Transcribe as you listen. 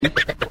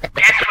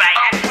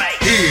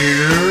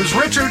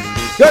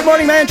Good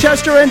morning,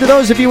 Manchester, and to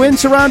those of you in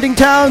surrounding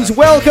towns,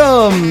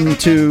 welcome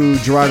to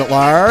Gerard at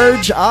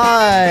Large.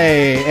 I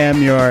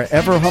am your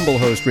ever humble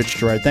host, Rich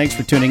Gerard. Thanks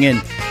for tuning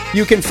in.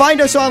 You can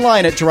find us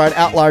online at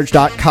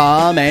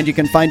GerardAtLarge.com, and you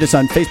can find us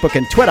on Facebook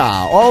and Twitter,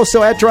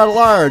 also at Gerard at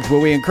Large, where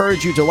we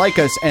encourage you to like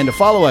us and to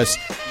follow us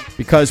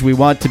because we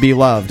want to be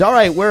loved. All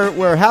right,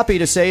 we're happy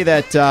to say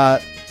that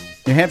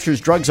New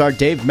Hampshire's drug czar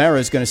Dave Mera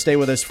is going to stay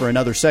with us for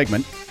another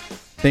segment.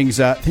 Things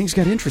got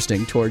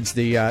interesting towards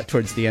the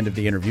end of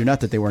the interview. Not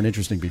that they weren't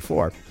interesting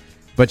before,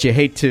 but you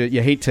hate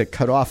to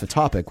cut off a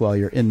topic while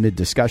you're in mid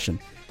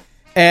discussion.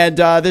 And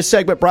this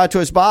segment brought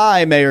to us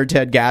by Mayor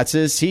Ted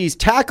Gatsas. He's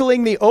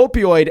tackling the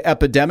opioid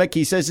epidemic.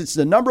 He says it's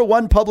the number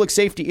one public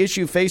safety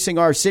issue facing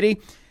our city,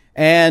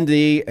 and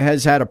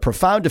has had a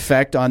profound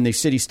effect on the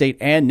city, state,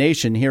 and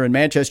nation. Here in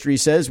Manchester, he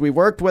says, we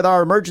worked with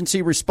our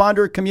emergency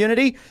responder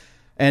community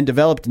and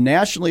developed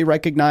nationally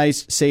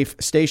recognized Safe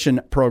Station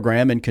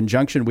program. In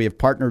conjunction, we have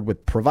partnered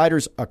with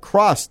providers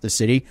across the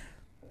city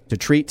to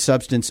treat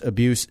substance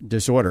abuse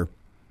disorder.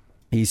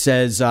 He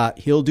says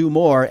he'll do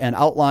more and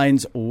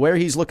outlines where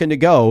he's looking to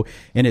go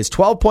in his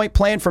 12-point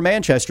plan for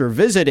Manchester.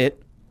 Visit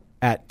it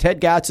at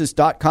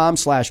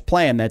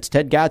tedgatsas.com/plan. That's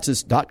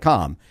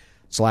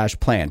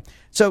tedgatsas.com/plan.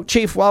 So,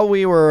 Chief, while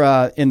we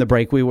were in the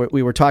break, we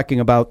were talking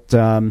about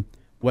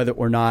whether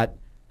or not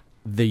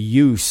the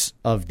use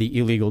of the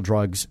illegal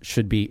drugs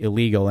should be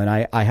illegal. And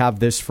I have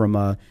this from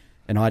an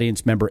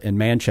audience member in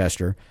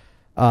Manchester.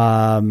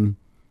 Okay,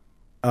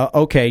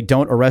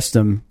 don't arrest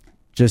them.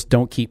 Just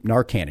don't keep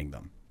Narcaning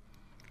them.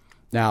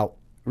 Now,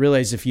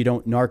 realize if you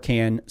don't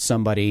Narcan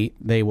somebody,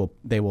 they will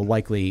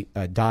likely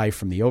die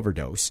from the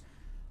overdose.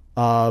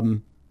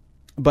 But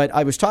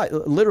I was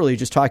literally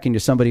just talking to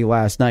somebody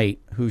last night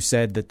who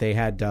said that they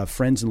had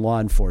friends in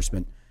law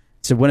enforcement.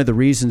 So one of the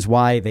reasons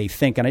why they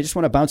think, and I just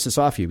want to bounce this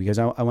off you because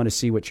I want to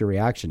see what your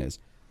reaction is.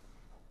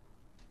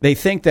 They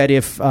think that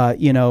if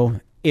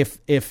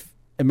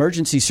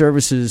emergency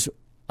services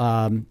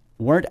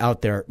weren't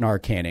out there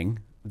Narcaning,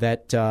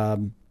 that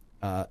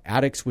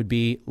addicts would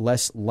be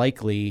less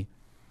likely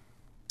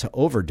to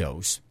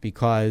overdose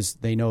because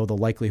they know the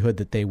likelihood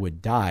that they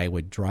would die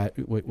would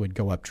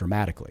go up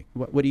dramatically.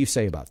 What do you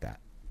say about that?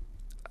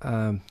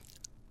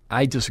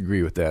 I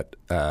disagree with that.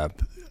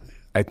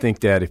 I think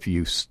that if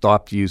you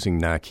stopped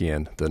using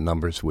Narcan, the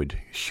numbers would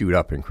shoot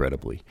up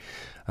incredibly.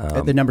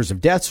 The numbers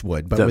of deaths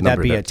would, but would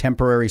that be a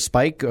temporary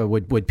spike? Or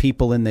would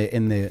people in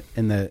those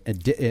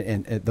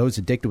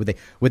addicted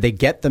would they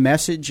get the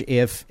message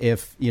if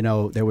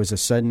there was a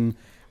sudden?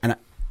 And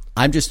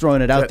I'm just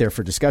throwing it out there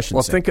for discussion.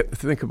 Well,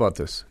 think about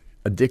this.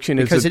 Addiction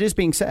is because it is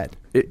being said.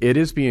 It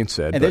is being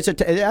said. And there's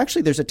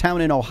a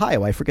town in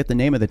Ohio. I forget the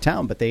name of the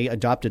town, but they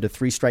adopted a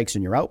 3 strikes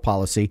and you're out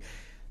policy.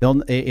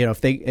 They'll,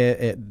 if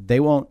they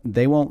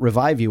won't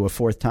revive you a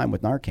 4th time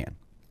with Narcan.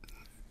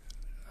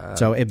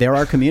 So if there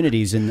are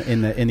communities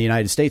in the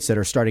United States that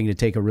are starting to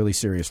take a really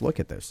serious look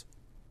at this.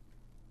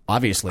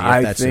 Obviously,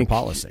 if that's their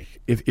policy.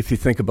 If you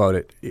think about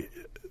it,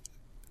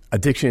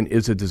 addiction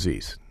is a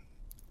disease.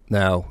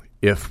 Now,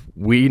 if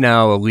we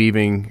now are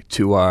leaving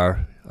to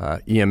our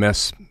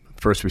EMS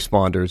first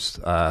responders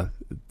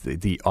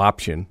the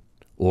option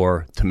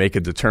or to make a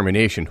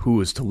determination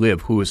who is to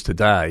live, who is to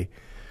die,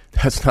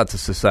 that's not the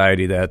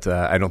society that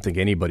I don't think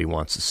anybody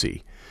wants to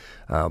see.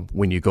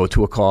 When you go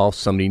to a call,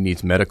 somebody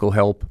needs medical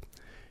help,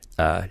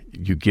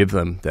 you give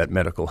them that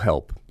medical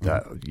help.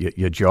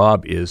 Your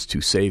job is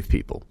to save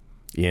people.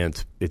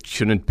 And it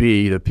shouldn't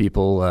be the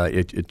people,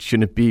 it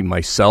shouldn't be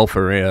myself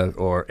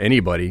or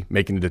anybody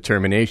making the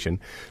determination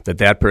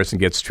that person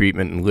gets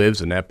treatment and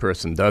lives and that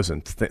person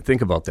doesn't.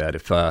 Think about that.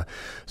 If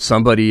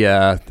somebody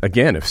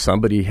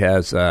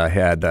has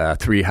had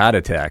 3 heart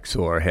attacks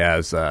or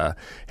has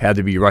had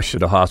to be rushed to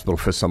the hospital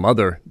for some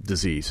other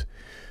disease,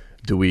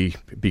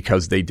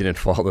 because they didn't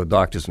follow the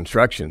doctor's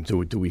instructions,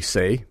 do we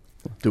say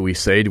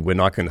we're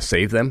not going to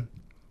save them?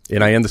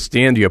 And I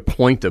understand your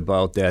point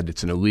about that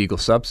it's an illegal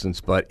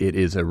substance, but it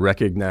is a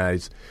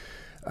recognized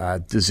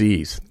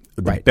disease.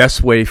 The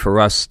best way for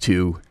us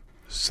to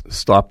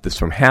stop this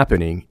from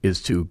happening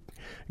is to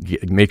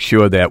make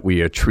sure that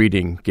we are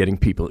getting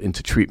people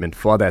into treatment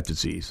for that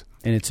disease.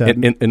 And it's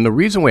and the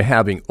reason we're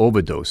having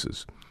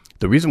overdoses,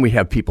 the reason we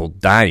have people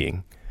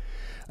dying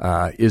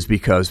is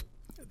because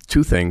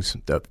 2 things,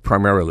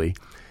 primarily.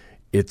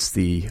 It's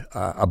the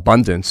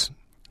abundance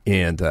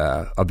and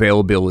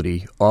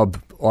availability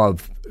of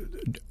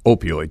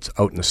opioids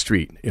out in the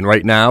street. And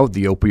right now,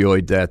 the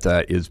opioid that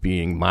is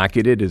being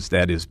marketed is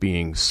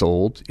being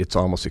sold. It's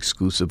almost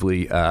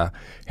exclusively fentanyl.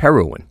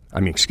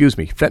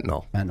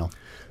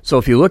 So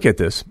if you look at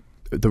this,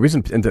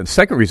 the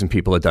second reason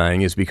people are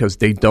dying is because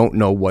they don't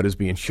know what is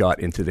being shot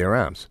into their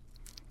arms.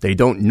 They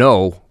don't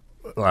know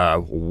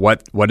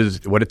what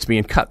it's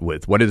being cut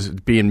with, what is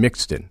it being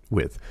mixed in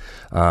with.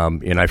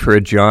 And I've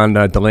heard John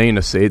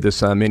Delana say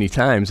this many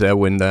times, that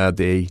when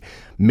they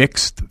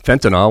mixed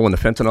fentanyl, when the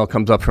fentanyl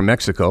comes up from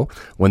Mexico,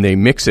 when they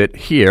mix it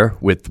here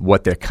with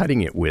what they're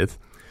cutting it with,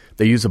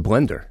 they use a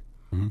blender.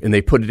 Mm-hmm. And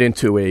they put it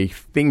into a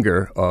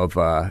finger of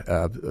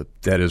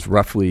that is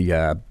roughly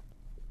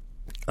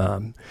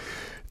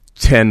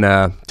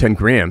 10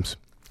 grams,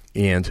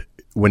 and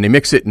when they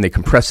mix it and they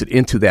compress it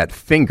into that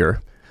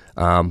finger,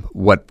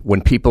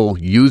 when people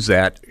use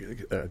that,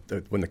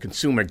 when the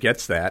consumer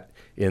gets that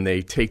and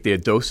they take their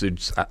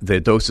doses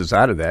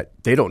out of that,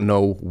 they don't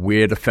know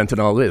where the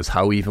fentanyl is,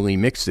 how evenly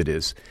mixed it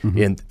is,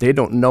 and they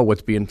don't know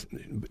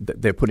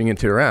they're putting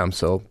into their arm.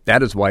 So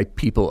that is why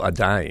people are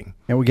dying.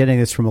 And we're getting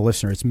this from a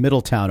listener. It's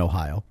Middletown,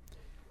 Ohio,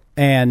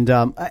 and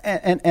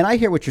I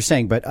hear what you're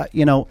saying, but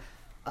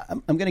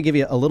I'm going to give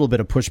you a little bit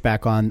of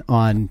pushback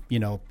on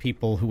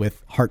people who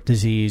with heart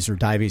disease or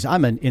diabetes.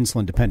 I'm an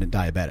insulin dependent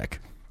diabetic.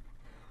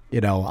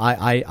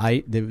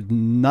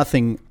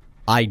 Nothing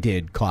I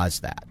did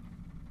caused that.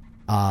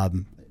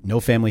 No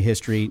family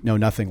history, no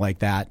nothing like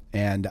that.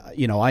 And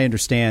I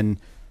understand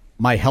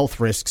my health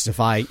risks if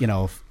I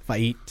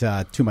eat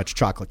too much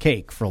chocolate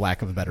cake, for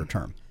lack of a better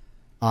term.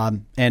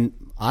 And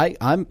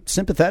I'm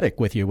sympathetic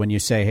with you when you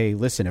say, hey,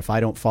 listen, if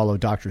I don't follow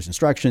doctor's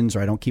instructions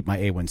or I don't keep my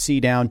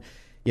A1C down,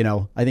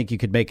 I think you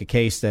could make a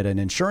case that an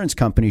insurance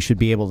company should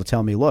be able to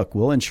tell me, look,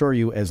 we'll insure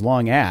you as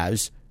long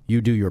as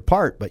you do your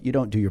part, but you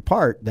don't do your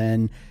part,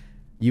 then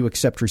you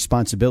accept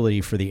responsibility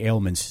for the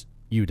ailments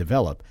you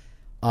develop.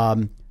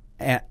 And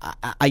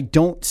I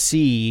don't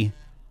see,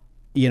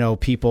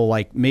 people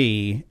like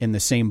me in the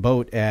same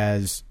boat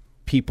as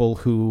people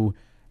who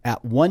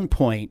at one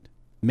point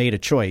made a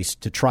choice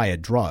to try a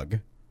drug.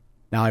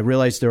 Now, I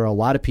realize there are a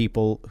lot of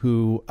people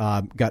who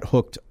got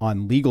hooked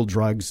on legal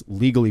drugs,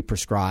 legally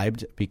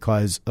prescribed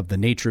because of the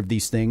nature of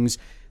these things,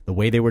 the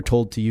way they were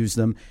told to use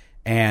them,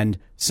 and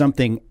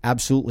something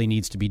absolutely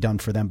needs to be done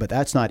for them. But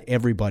that's not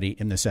everybody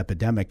in this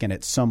epidemic. And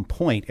at some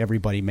point,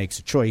 everybody makes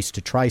a choice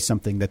to try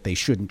something that they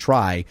shouldn't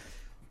try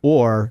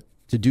or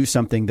to do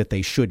something that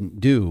they shouldn't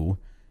do.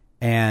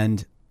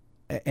 And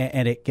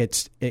it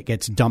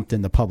gets dumped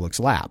in the public's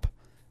lap.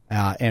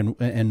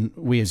 And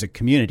we as a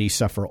community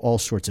suffer all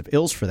sorts of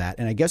ills for that.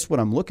 And I guess what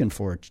I'm looking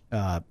for,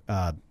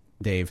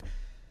 Dave,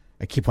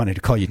 I keep wanting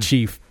to call you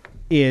Chief,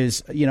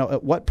 is,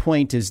 at what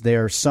point is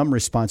there some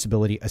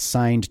responsibility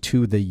assigned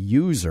to the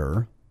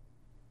user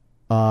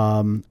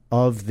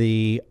of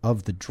the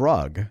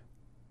drug?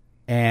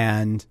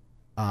 And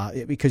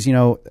because,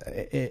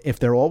 if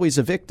they're always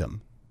a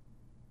victim,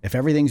 if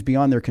everything's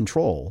beyond their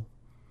control,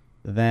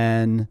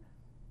 then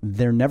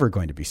they're never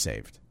going to be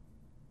saved.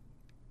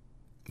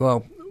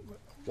 Well,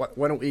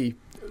 let me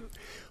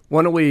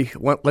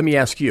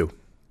ask you.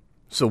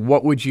 So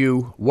what would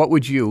you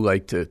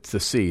like to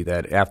see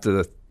that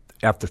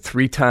after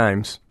 3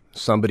 times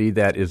somebody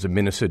that is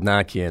administered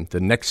Narcan,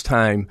 the next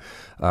time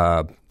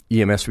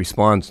EMS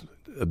responds,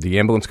 the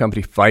ambulance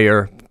company,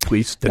 fire,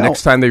 police,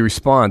 next time they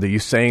respond, are you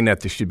saying that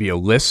there should be a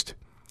list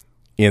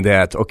in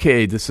that,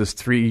 okay, this is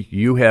 3,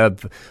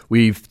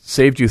 we've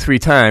saved you 3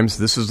 times,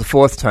 this is the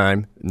 4th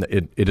time,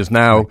 it is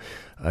now,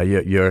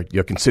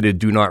 you're considered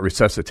do not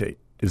resuscitate.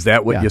 Is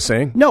that what you're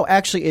saying? No,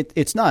 actually,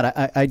 it's not.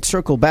 I'd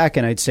circle back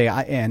and I'd say,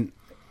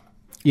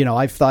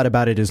 I've thought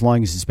about it as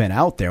long as it's been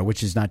out there,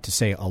 which is not to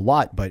say a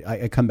lot, but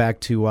I come back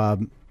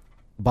to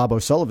Bob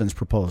O'Sullivan's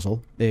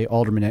proposal, the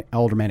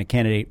aldermanic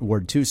candidate,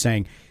 Ward 2,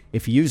 saying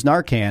if you use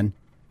Narcan,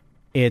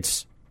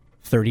 it's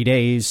 30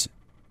 days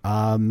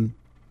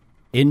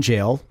in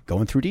jail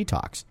going through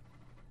detox.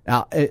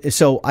 Now,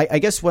 so I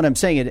guess what I'm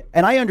saying,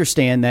 and I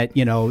understand that,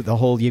 the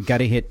whole you got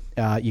to hit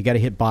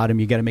bottom,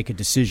 you got to make a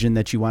decision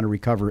that you want to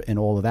recover and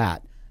all of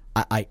that.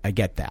 I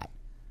get that.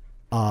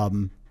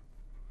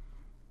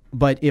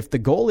 But if the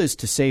goal is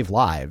to save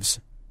lives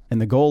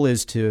and the goal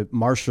is to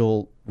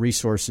marshal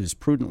resources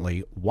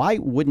prudently, why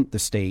wouldn't the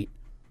state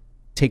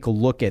take a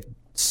look at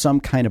some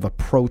kind of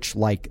approach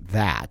like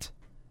that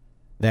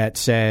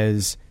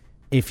says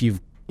if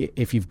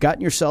you've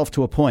gotten yourself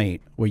to a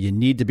point where you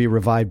need to be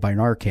revived by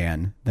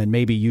Narcan, then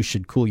maybe you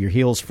should cool your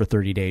heels for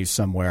 30 days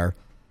somewhere,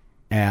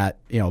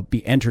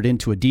 be entered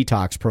into a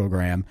detox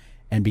program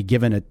and be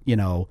given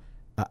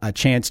a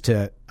chance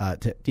to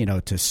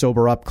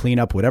sober up, clean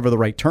up, whatever the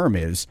right term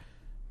is,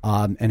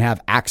 and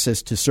have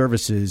access to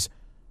services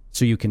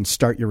so you can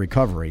start your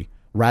recovery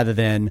rather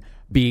than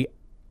be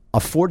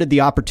afforded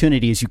the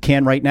opportunity as you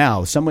can right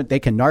now. They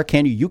can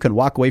Narcan you can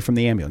walk away from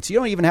the ambulance. You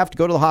don't even have to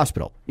go to the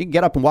hospital. You can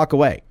get up and walk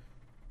away.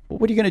 Well,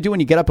 what are you going to do when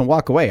you get up and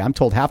walk away? I'm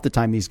told half the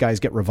time these guys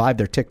get revived,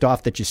 they're ticked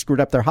off that you screwed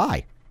up their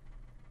high.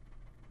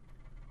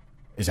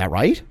 Is that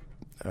right?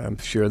 I'm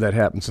sure that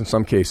happens in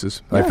some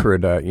cases. Yeah. I've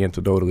heard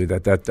anecdotally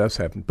that does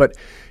happen. But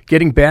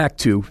getting back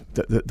to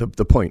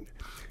the point,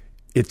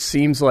 it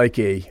seems like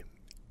a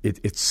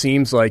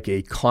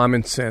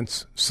common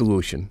sense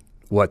solution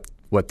what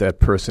that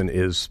person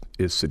is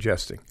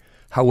suggesting.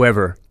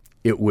 However,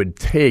 it would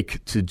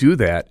take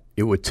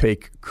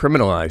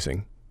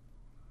criminalizing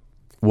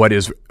what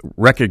is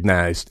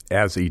recognized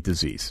as a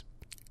disease,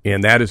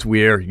 and that is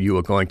where you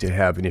are going to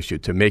have an issue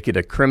to make it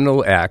a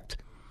criminal act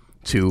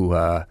to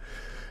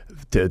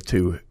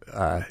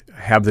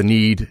have the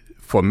need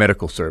for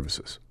medical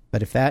services.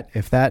 But if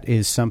that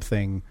is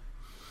something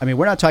I mean,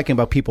 we're not talking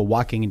about people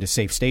walking into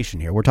Safe Station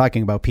here. We're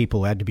talking about people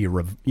who had to be,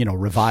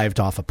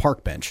 revived off a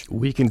park bench.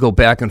 We can go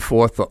back and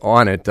forth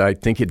on it. I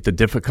think the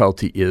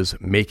difficulty is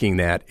making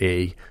that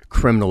a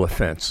criminal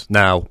offense.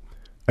 Now,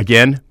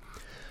 again,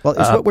 well,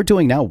 is what we're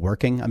doing now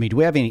working? I mean, do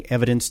we have any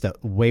evidence that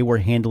the way we're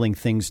handling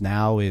things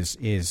now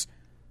is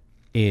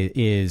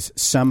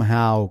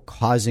somehow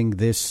causing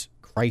this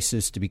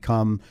crisis to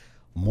become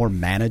more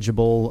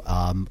manageable,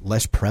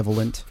 less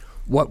prevalent?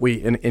 What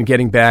in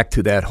getting back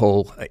to that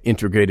whole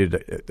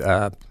integrated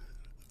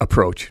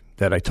approach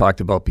that I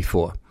talked about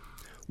before,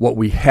 what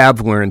we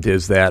have learned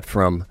is that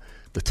from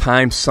the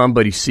time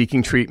somebody's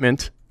seeking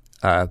treatment,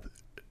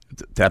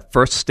 that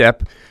first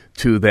step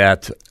to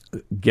that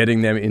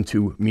getting them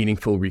into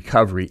meaningful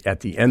recovery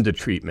at the end of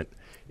treatment,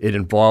 it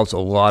involves a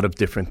lot of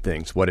different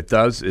things. What it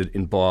does, it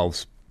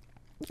involves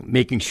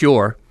making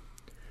sure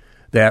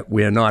that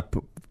we're not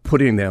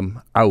putting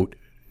them out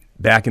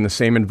back in the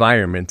same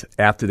environment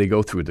after they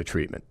go through the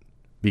treatment,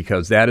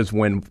 because that is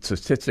when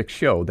statistics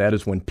show that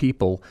is when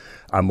people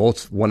are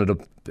one of the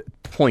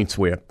points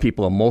where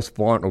people are most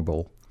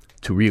vulnerable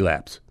to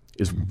relapse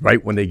is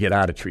right when they get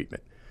out of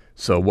treatment.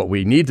 So what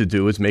we need to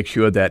do is make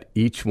sure that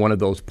each one of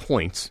those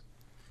points,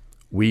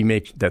 we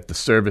make that the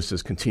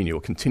services continue,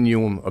 a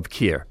continuum of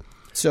care.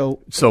 So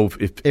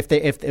if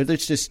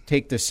let's just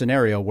take this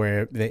scenario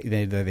where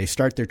they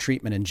start their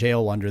treatment in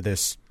jail under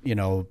this,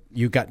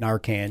 you got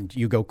Narcan,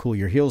 you go cool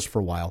your heels for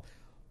a while.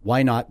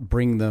 Why not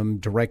bring them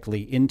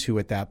directly into,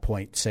 at that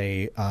point,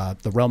 say,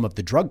 the realm of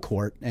the drug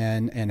court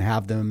and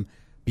have them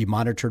be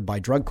monitored by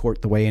drug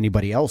court the way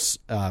anybody else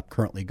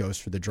currently goes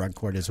for the drug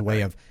court, as a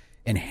way of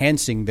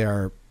enhancing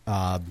their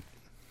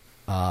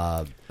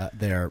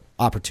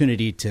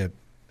opportunity to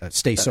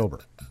stay sober?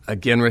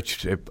 Again,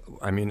 Rich,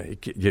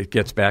 it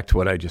gets back to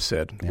what I just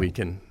said. Yeah. We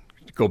can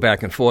go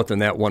back and forth on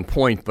that one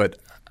point, but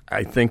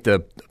I think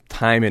the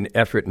time and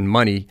effort and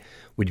money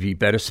would be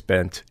better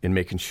spent in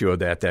making sure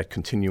that that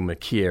continuum of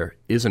care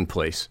is in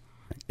place,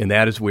 and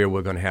that is where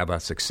we're going to have our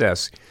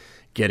success,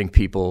 getting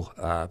people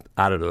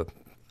out of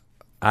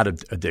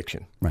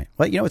addiction. Right.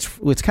 Well,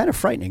 it's kind of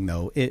frightening,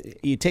 though.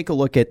 You take a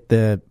look at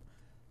the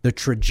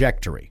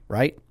trajectory,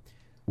 right?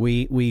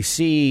 We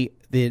see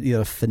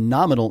the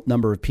phenomenal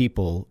number of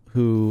people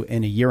who,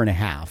 in a year and a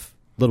half,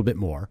 a little bit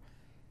more,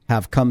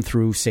 have come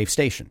through Safe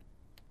Station,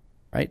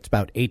 right? It's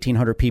about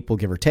 1,800 people,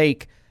 give or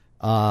take,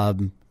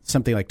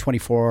 something like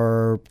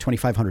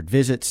 2,500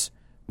 visits,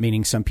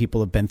 meaning some people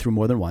have been through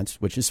more than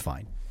once, which is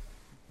fine.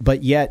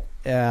 But yet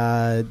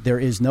there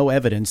is no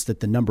evidence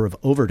that the number of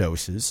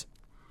overdoses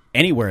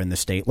anywhere in the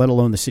state, let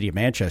alone the city of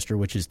Manchester,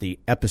 which is the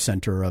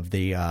epicenter of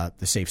the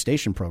Safe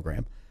Station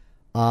program,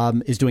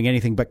 is doing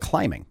anything but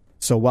climbing.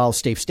 So while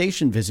Safe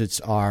Station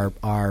visits are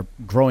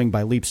growing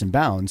by leaps and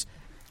bounds,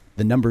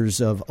 the numbers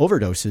of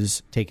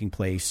overdoses taking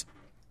place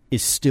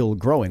is still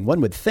growing. One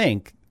would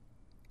think,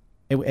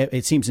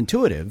 it seems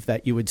intuitive,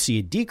 that you would see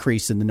a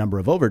decrease in the number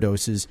of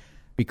overdoses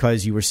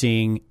because you were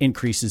seeing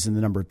increases in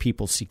the number of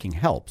people seeking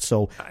help.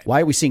 So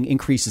why are we seeing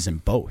increases in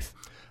both?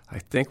 I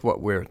think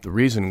the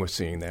reason we're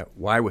seeing that,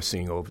 why we're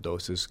seeing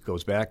overdoses,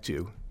 goes back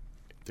to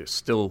there's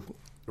still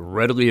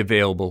readily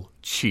available,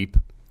 cheap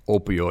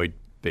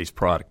opioid-based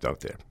product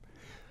out there.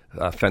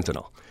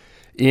 Fentanyl,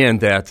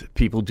 and that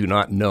people do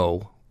not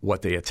know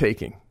what they are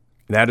taking.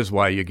 That is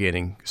why you're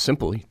getting the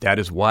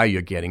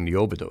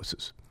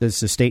overdoses. Does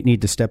the state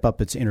need to step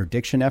up its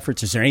interdiction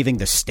efforts? Is there anything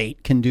the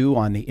state can do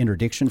on the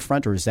interdiction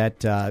front, or is that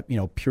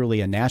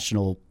purely a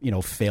national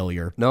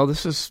failure? No,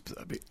 this is.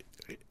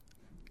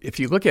 If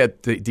you look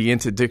at the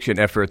interdiction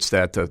efforts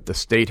that the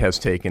state has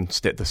taken,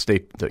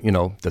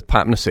 the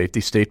Department of Safety,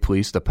 state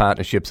police, the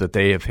partnerships that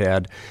they have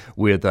had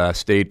with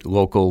state,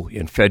 local,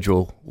 and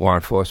federal law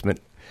enforcement.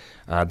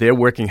 They're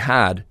working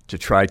hard to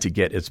try to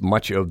get as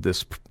much of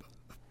this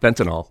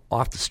fentanyl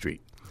off the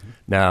street.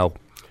 Now,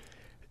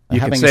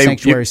 having a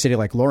sanctuary city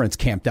like Lawrence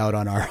camped out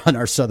on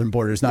our southern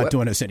border is not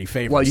doing us any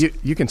favors. Well,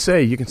 you can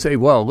say,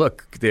 well,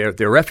 look,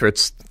 their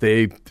efforts,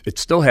 it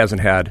still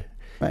hasn't had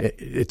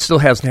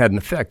an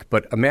effect.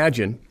 But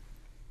imagine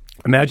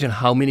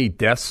how many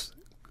deaths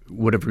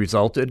would have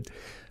resulted.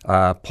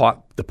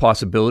 The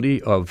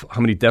possibility of how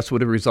many deaths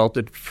would have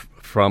resulted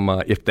from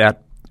if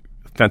that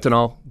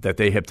fentanyl that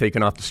they have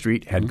taken off the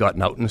street had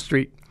gotten out in the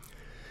street.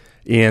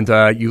 And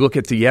you look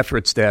at the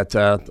efforts that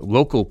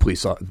local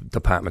police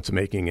departments are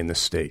making in the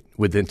state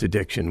with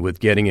interdiction,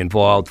 with getting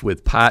involved,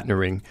 with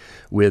partnering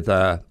with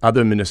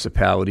other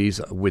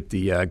municipalities, with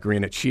the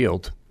Granite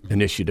Shield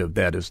initiative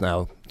that is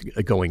now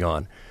going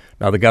on.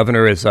 Now the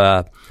governor has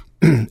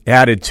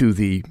added to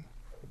the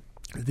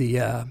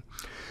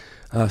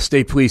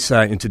state police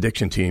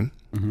interdiction team,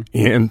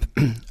 and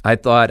I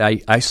thought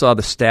I saw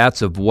the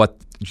stats of what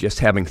just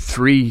having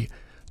 3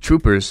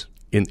 troopers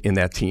in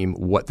that team,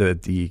 what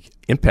the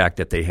impact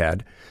that they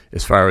had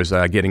as far as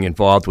getting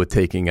involved with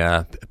taking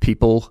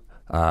people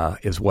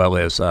as well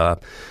as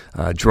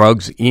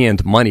drugs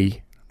and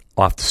money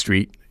off the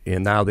street.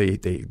 And now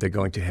they're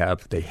going to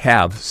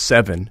have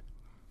 7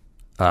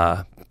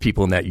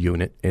 people in that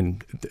unit,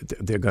 and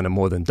they're going to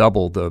more than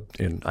double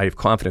and I have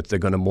confidence they're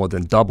going to more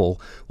than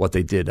double what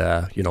they did,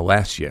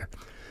 last year.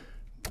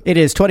 It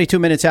is 22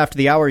 minutes after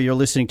the hour. You're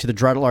listening to the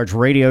Gerard at Large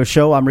radio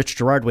show. I'm Rich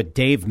Gerard with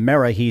Dave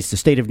Mera. He's the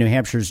state of New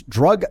Hampshire's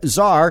drug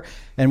czar,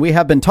 and we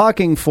have been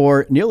talking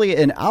for nearly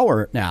an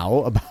hour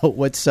now about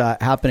what's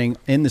happening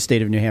in the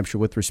state of New Hampshire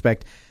with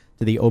respect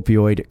to the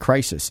opioid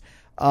crisis.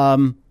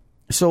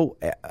 So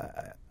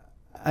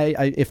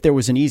if there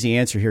was an easy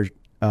answer here,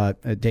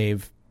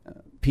 Dave,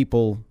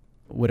 people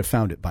would have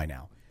found it by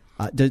now.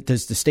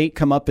 Does the state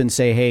come up and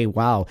say, hey,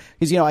 wow?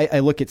 Because, I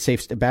look at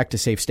back to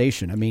Safe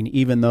Station. I mean,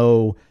 even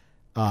though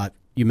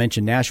you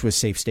mentioned Nashua's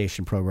Safe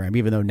Station program,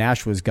 even though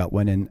Nashua's got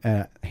one and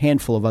a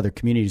handful of other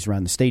communities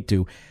around the state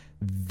do,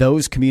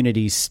 those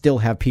communities still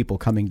have people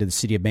coming to the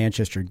city of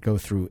Manchester to go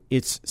through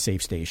its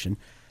Safe Station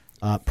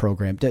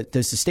program.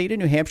 Does the state of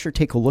New Hampshire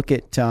take a look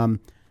at, I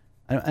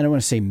don't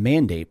want to say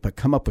mandate, but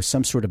come up with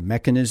some sort of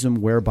mechanism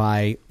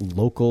whereby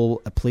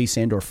local police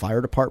and or fire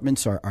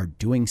departments are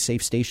doing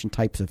Safe Station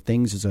types of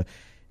things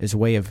as a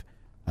way of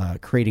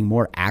creating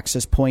more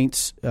access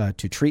points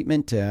to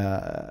treatment?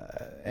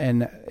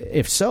 And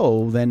if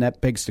so, then that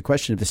begs the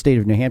question: if the state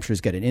of New Hampshire has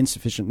got an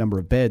insufficient number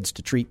of beds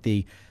to treat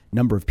the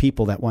number of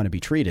people that want to be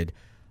treated,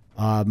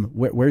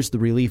 where's the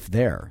relief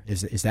there?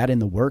 Is that in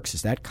the works?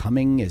 Is that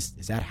coming? Is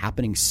that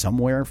happening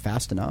somewhere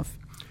fast enough?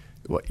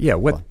 Well, yeah,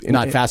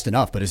 not fast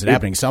enough, but is it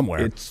happening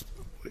somewhere?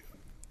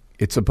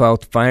 It's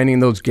about finding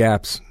those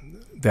gaps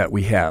that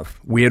we have.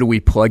 Where do we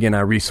plug in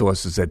our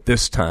resources at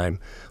this time?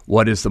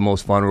 What is the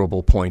most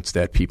vulnerable points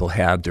that people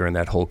have during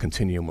that whole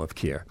continuum of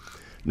care?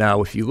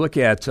 Now, if you look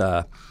at,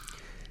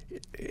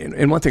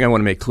 and one thing I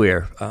want to make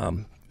clear,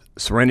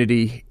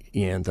 Serenity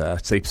and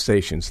Safe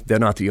Stations, they're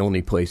not the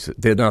only places.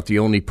 They're not the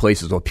only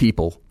places or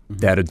people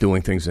that are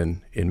doing things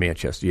in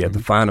Manchester. You have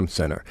the Farnham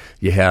Center.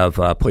 You have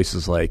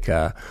places like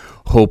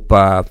Hope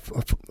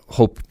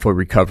for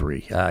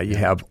Recovery. You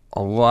have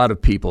a lot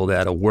of people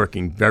that are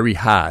working very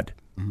hard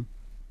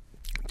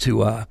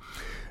to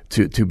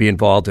be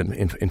involved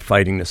in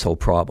fighting this whole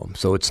problem.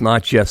 So it's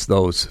not just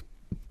those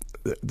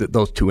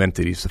two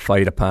entities, the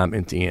fire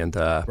department and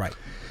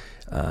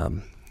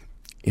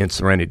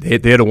Serenity.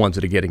 They're the ones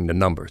that are getting the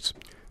numbers.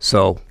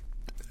 So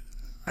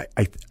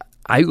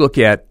I look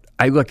at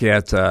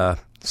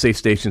Safe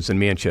Stations in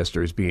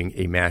Manchester as being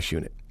a mass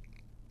unit.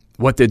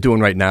 What they're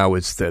doing right now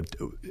is that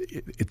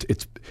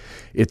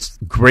it's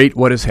great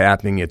what is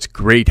happening. It's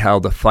great how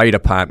the fire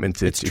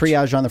department... It's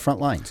triage on the front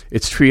lines.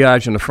 It's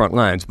triage on the front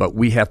lines, but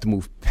we have to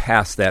move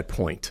past that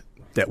point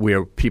that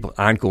where people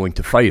aren't going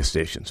to fire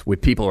stations, where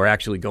people are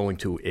actually going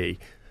to a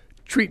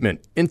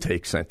treatment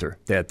intake center,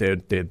 that they're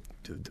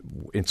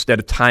instead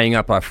of tying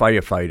up our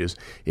firefighters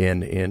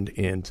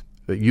and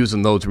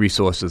using those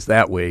resources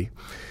that way,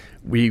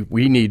 we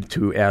need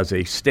to, as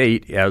a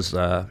state, as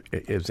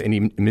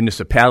any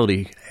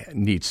municipality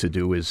needs to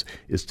do, is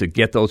to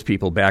get those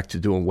people back to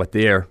doing what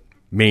their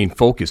main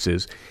focus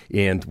is,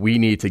 and we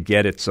need to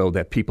get it so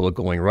that people are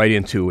going right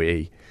into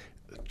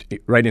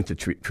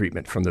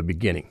treatment from the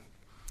beginning.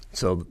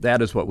 So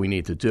that is what we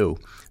need to do,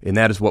 and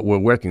that is what we're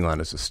working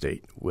on as a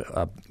state.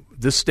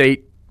 This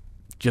state,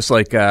 just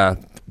like the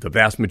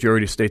vast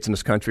majority of states in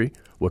this country,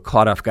 were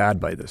caught off guard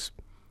by this.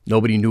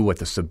 Nobody knew what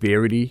the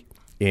severity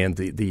and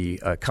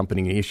the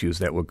accompanying issues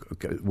that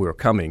were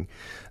coming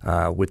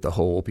with the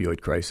whole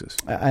opioid crisis.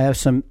 I have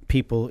some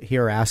people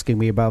here asking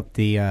me about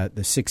the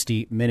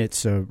 60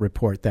 Minutes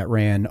report that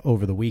ran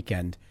over the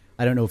weekend.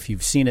 I don't know if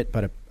you've seen it,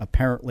 but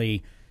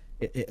apparently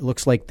it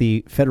looks like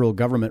the federal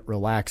government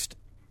relaxed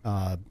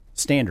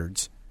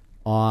standards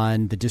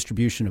on the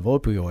distribution of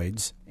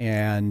opioids,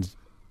 and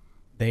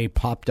they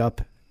popped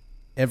up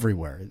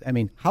everywhere. I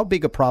mean, how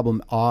big a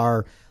problem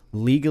are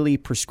legally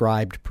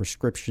prescribed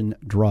prescription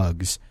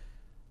drugs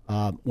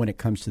when it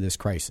comes to this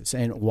crisis?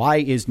 And why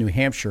is New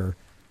Hampshire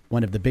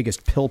one of the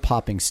biggest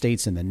pill-popping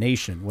states in the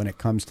nation when it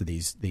comes to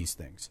these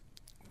things?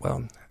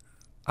 Well,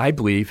 I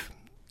believe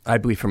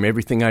from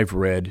everything I've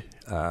read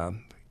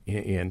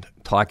and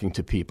talking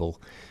to people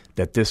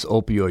that this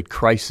opioid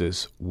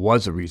crisis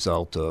was a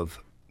result of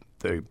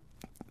the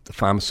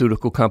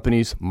pharmaceutical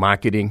companies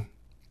marketing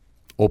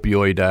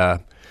opioid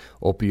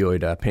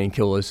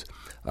painkillers,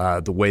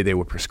 the way they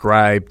were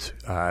prescribed,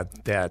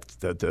 that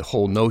the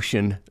whole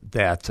notion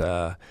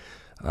that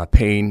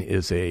pain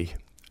is a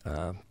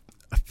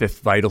fifth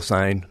vital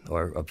sign,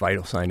 or a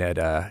vital sign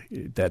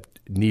that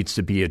needs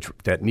to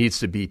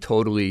be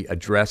totally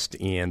addressed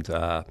and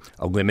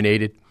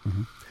eliminated.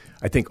 Mm-hmm.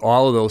 I think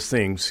all of those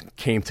things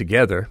came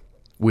together.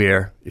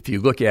 Where, if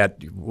you look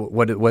at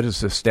what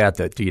is the stat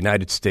that the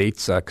United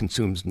States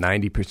consumes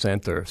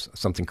 90% or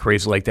something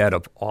crazy like that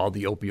of all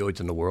the opioids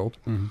in the world.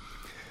 Mm-hmm.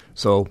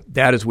 So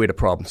that is where the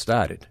problem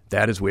started.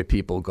 That is where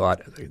people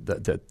got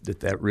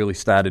that really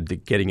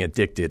started getting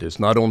addicted. Is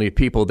not only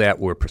people that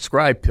were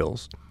prescribed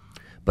pills,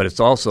 but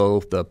it's also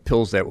the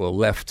pills that were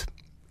left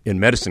in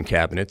medicine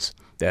cabinets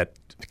that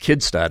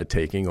kids started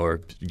taking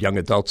or young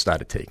adults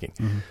started taking.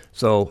 Mm-hmm.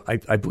 So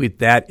I believe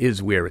that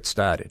is where it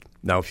started.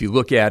 Now, if you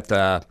look at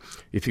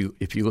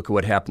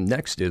what happened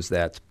next, is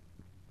that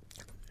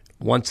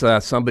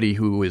somebody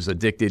who is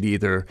addicted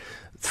either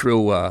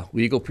through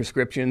legal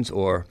prescriptions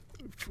or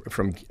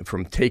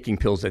from taking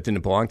pills that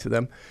didn't belong to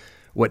them,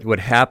 what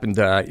happened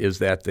is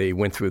that they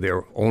went through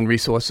their own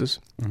resources,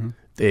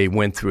 they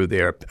went through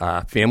their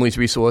family's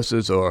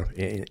resources,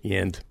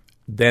 and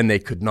then they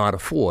could not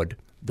afford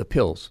the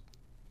pills.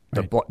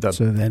 Right.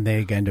 So then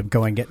they end up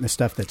going getting the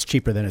stuff that's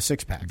cheaper than a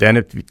six-pack.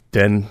 Then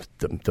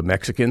the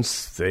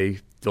Mexicans, they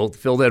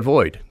fill that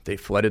void. They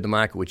flooded the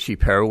market with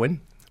cheap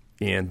heroin.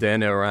 And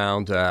then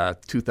around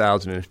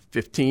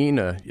 2015,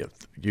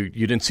 you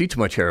didn't see too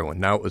much heroin.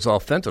 Now it was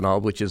all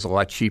fentanyl, which is a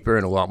lot cheaper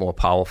and a lot more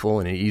powerful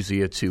and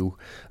easier to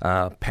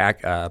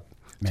pack to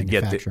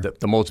get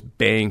the most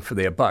bang for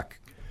their buck.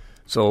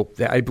 So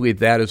I believe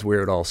that is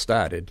where it all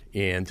started,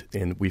 and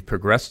we've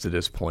progressed to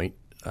this point,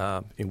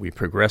 and we've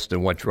progressed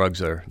in what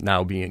drugs are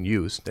now being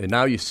used. And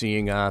now you're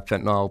seeing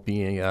fentanyl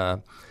being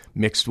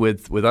mixed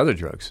with other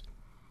drugs,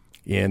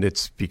 and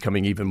it's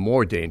becoming even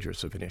more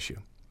dangerous of an issue.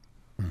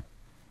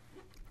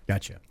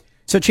 Gotcha.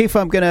 So, Chief,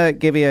 I'm going to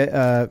give you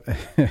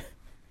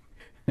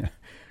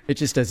it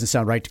just doesn't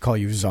sound right to call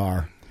you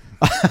Czar.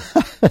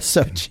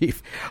 So,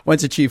 Chief,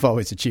 once a chief,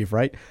 always a chief,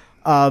 right?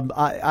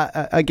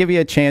 I give you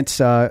a chance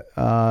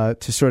to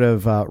sort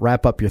of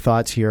wrap up your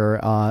thoughts here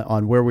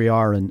on where we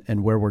are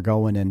and where we're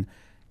going, and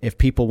if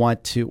people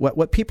want to,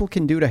 what people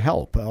can do to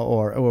help,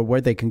 or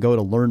where they can go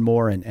to learn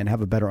more and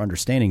have a better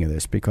understanding of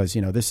this, because,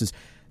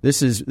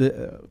 this is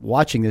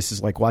watching this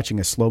is like watching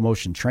a slow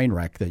motion train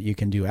wreck that you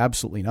can do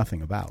absolutely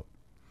nothing about.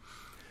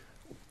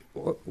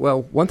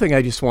 Well, one thing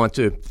I just want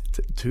to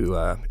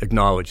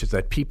acknowledge is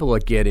that people are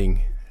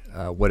getting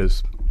what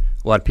is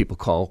a lot of people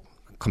call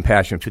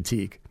compassion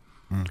fatigue.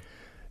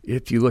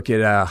 If you look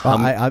at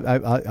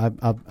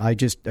I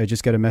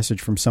just got a message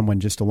from someone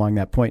just along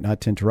that point,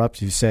 not to interrupt,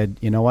 who said,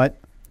 you know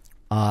what,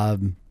 I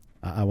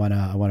want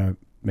to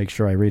make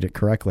sure I read it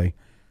correctly.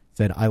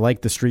 Said, I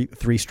like the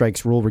three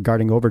strikes rule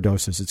regarding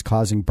overdoses. It's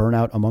causing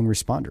burnout among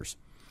responders.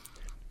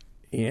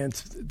 And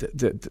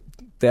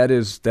that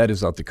is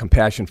the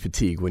compassion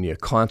fatigue when you're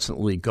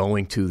constantly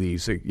going to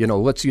these.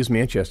 Let's use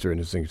Manchester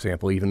as an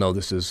example, even though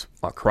this is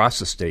across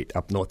the state,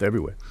 up north,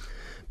 everywhere.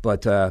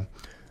 But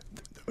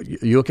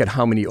you look at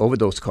how many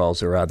overdose calls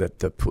there are that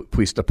the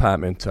police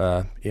department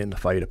and the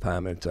fire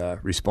department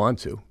respond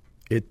to.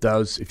 It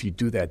does. If you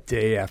do that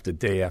day after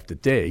day after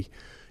day,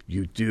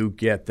 you do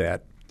get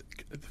that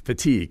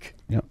fatigue.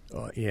 Yep.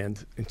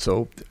 And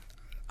so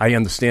I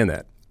understand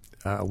that.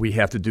 We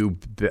have to do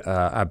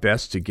our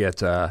best to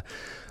get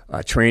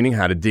training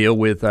how to deal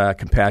with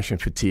compassion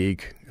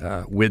fatigue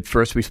with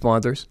first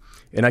responders.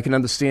 And I can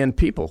understand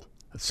people,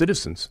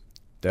 citizens,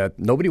 that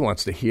nobody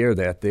wants to hear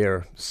that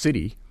their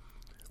city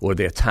or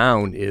their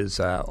town is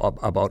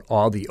about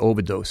all the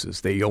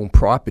overdoses. They own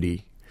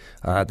property.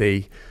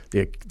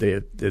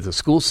 There's a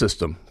school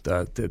system.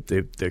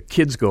 Their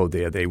kids go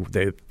there.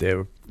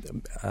 They're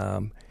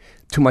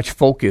too much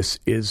focus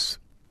is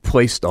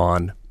placed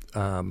on.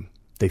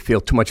 They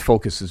feel too much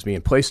focus is being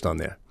placed on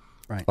there,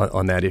 right,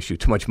 on that issue.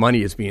 Too much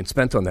money is being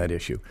spent on that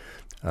issue.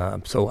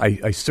 So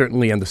I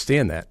certainly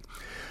understand that,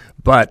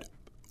 but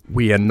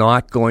we are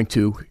not going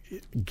to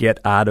get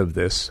out of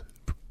this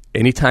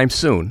anytime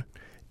soon,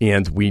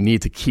 and we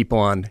need to keep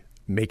on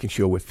making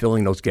sure we're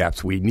filling those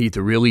gaps. We need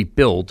to really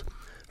build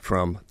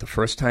from the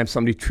first time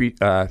somebody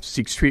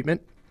seeks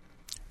treatment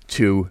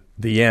to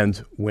the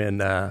end when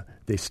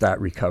they start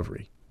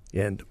recovery.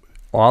 And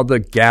all the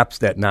gaps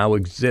that now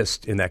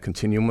exist in that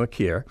continuum of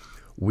care,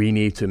 we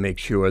need to make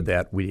sure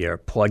that we are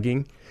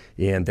plugging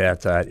and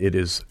that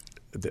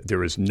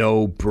there is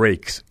no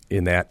breaks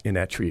in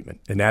that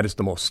treatment. And that is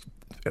the most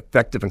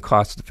effective and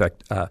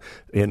cost-effective,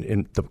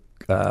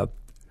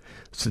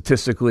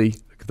 statistically,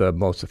 the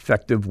most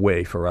effective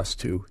way for us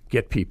to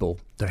get people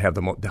to have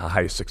the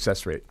highest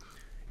success rate.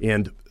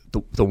 And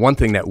the one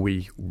thing that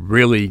we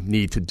really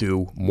need to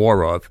do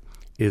more of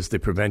is the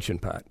prevention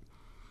part.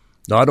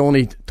 Not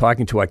only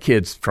talking to our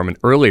kids from an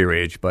earlier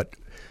age, but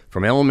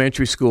from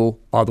elementary school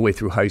all the way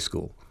through high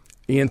school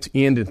and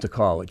into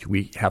college.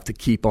 We have to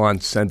keep on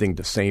sending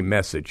the same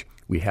message.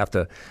 We have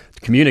to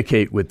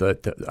communicate with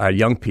our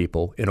young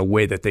people in a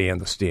way that they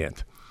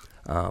understand.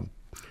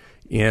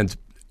 And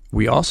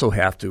we also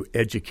have to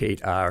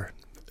educate our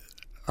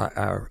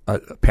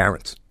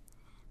parents.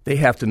 They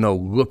have to know,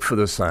 look for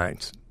the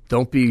signs.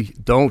 Don't be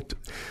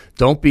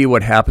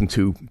what happened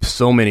to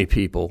so many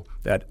people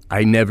that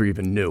I never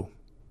even knew.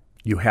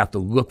 You have to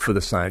look for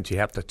the signs. You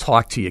have to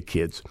talk to your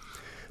kids.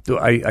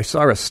 I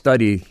saw a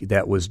study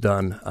that was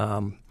done,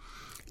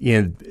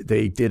 and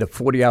they did a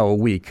 40-hour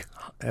week.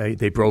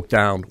 They broke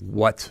down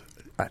what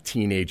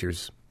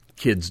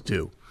kids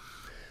do.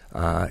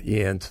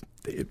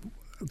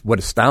 What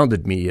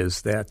astounded me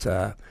is that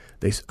a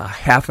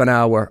half an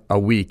hour a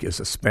week is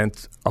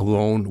spent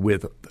alone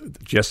with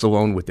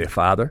their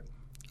father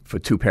for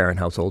two-parent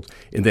households,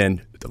 and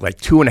then like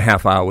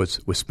 2.5 hours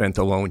was spent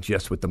alone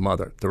just with the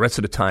mother. The rest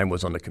of the time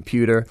was on the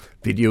computer,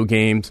 video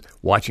games,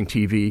 watching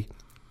TV,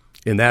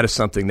 and that is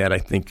something that I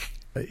think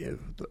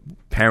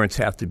parents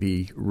have to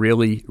be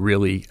really,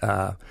 really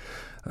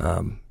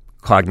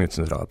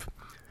cognizant of.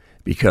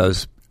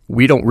 because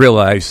we don't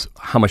realize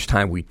how much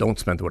time we don't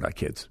spend with our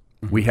kids.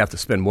 We have to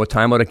spend more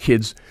time with our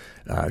kids,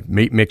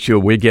 make sure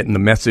we're getting the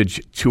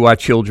message to our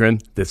children.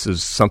 This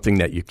is something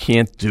that you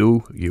can't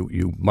do,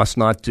 you must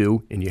not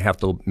do, and you have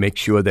to make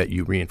sure that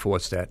you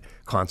reinforce that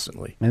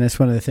constantly. And that's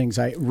one of the things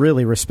I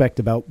really respect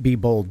about Be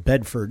Bold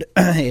Bedford,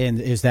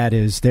 and is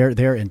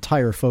their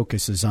entire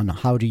focus is on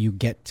how do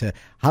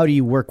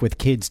you work with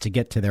kids to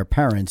get to their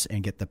parents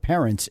and get the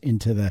parents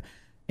into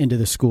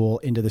the school,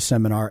 into the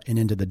seminar, and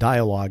into the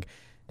dialogue.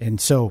 And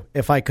so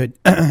if I could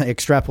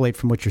extrapolate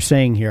from what you're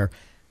saying here,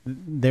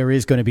 there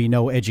is going to be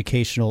no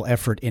educational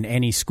effort in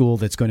any school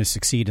that's going to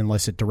succeed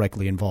unless it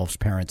directly involves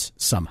parents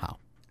somehow.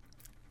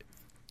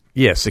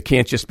 Yes, it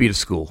can't just be the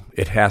school.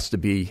 It has to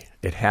be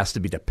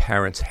the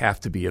parents have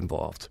to be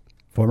involved.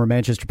 Former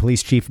Manchester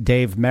Police Chief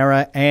Dave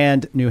Mera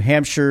and New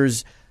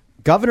Hampshire's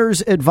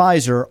Governor's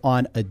Advisor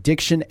on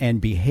Addiction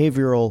and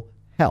Behavioral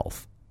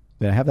Health.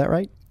 Did I have that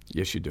right?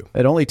 Yes, you do.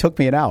 It only took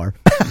me an hour.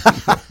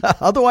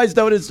 Otherwise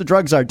known as the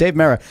drug czar. Dave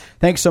Mera,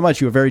 thanks so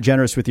much. You were very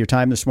generous with your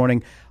time this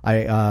morning. I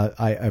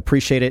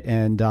appreciate it,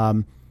 and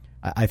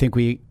I think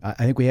we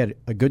had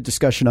a good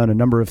discussion on a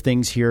number of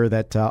things here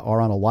that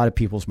are on a lot of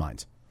people's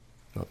minds.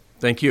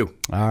 Thank you.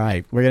 All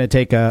right. We're going to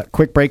take a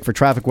quick break for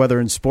traffic, weather,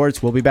 and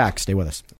sports. We'll be back. Stay with us.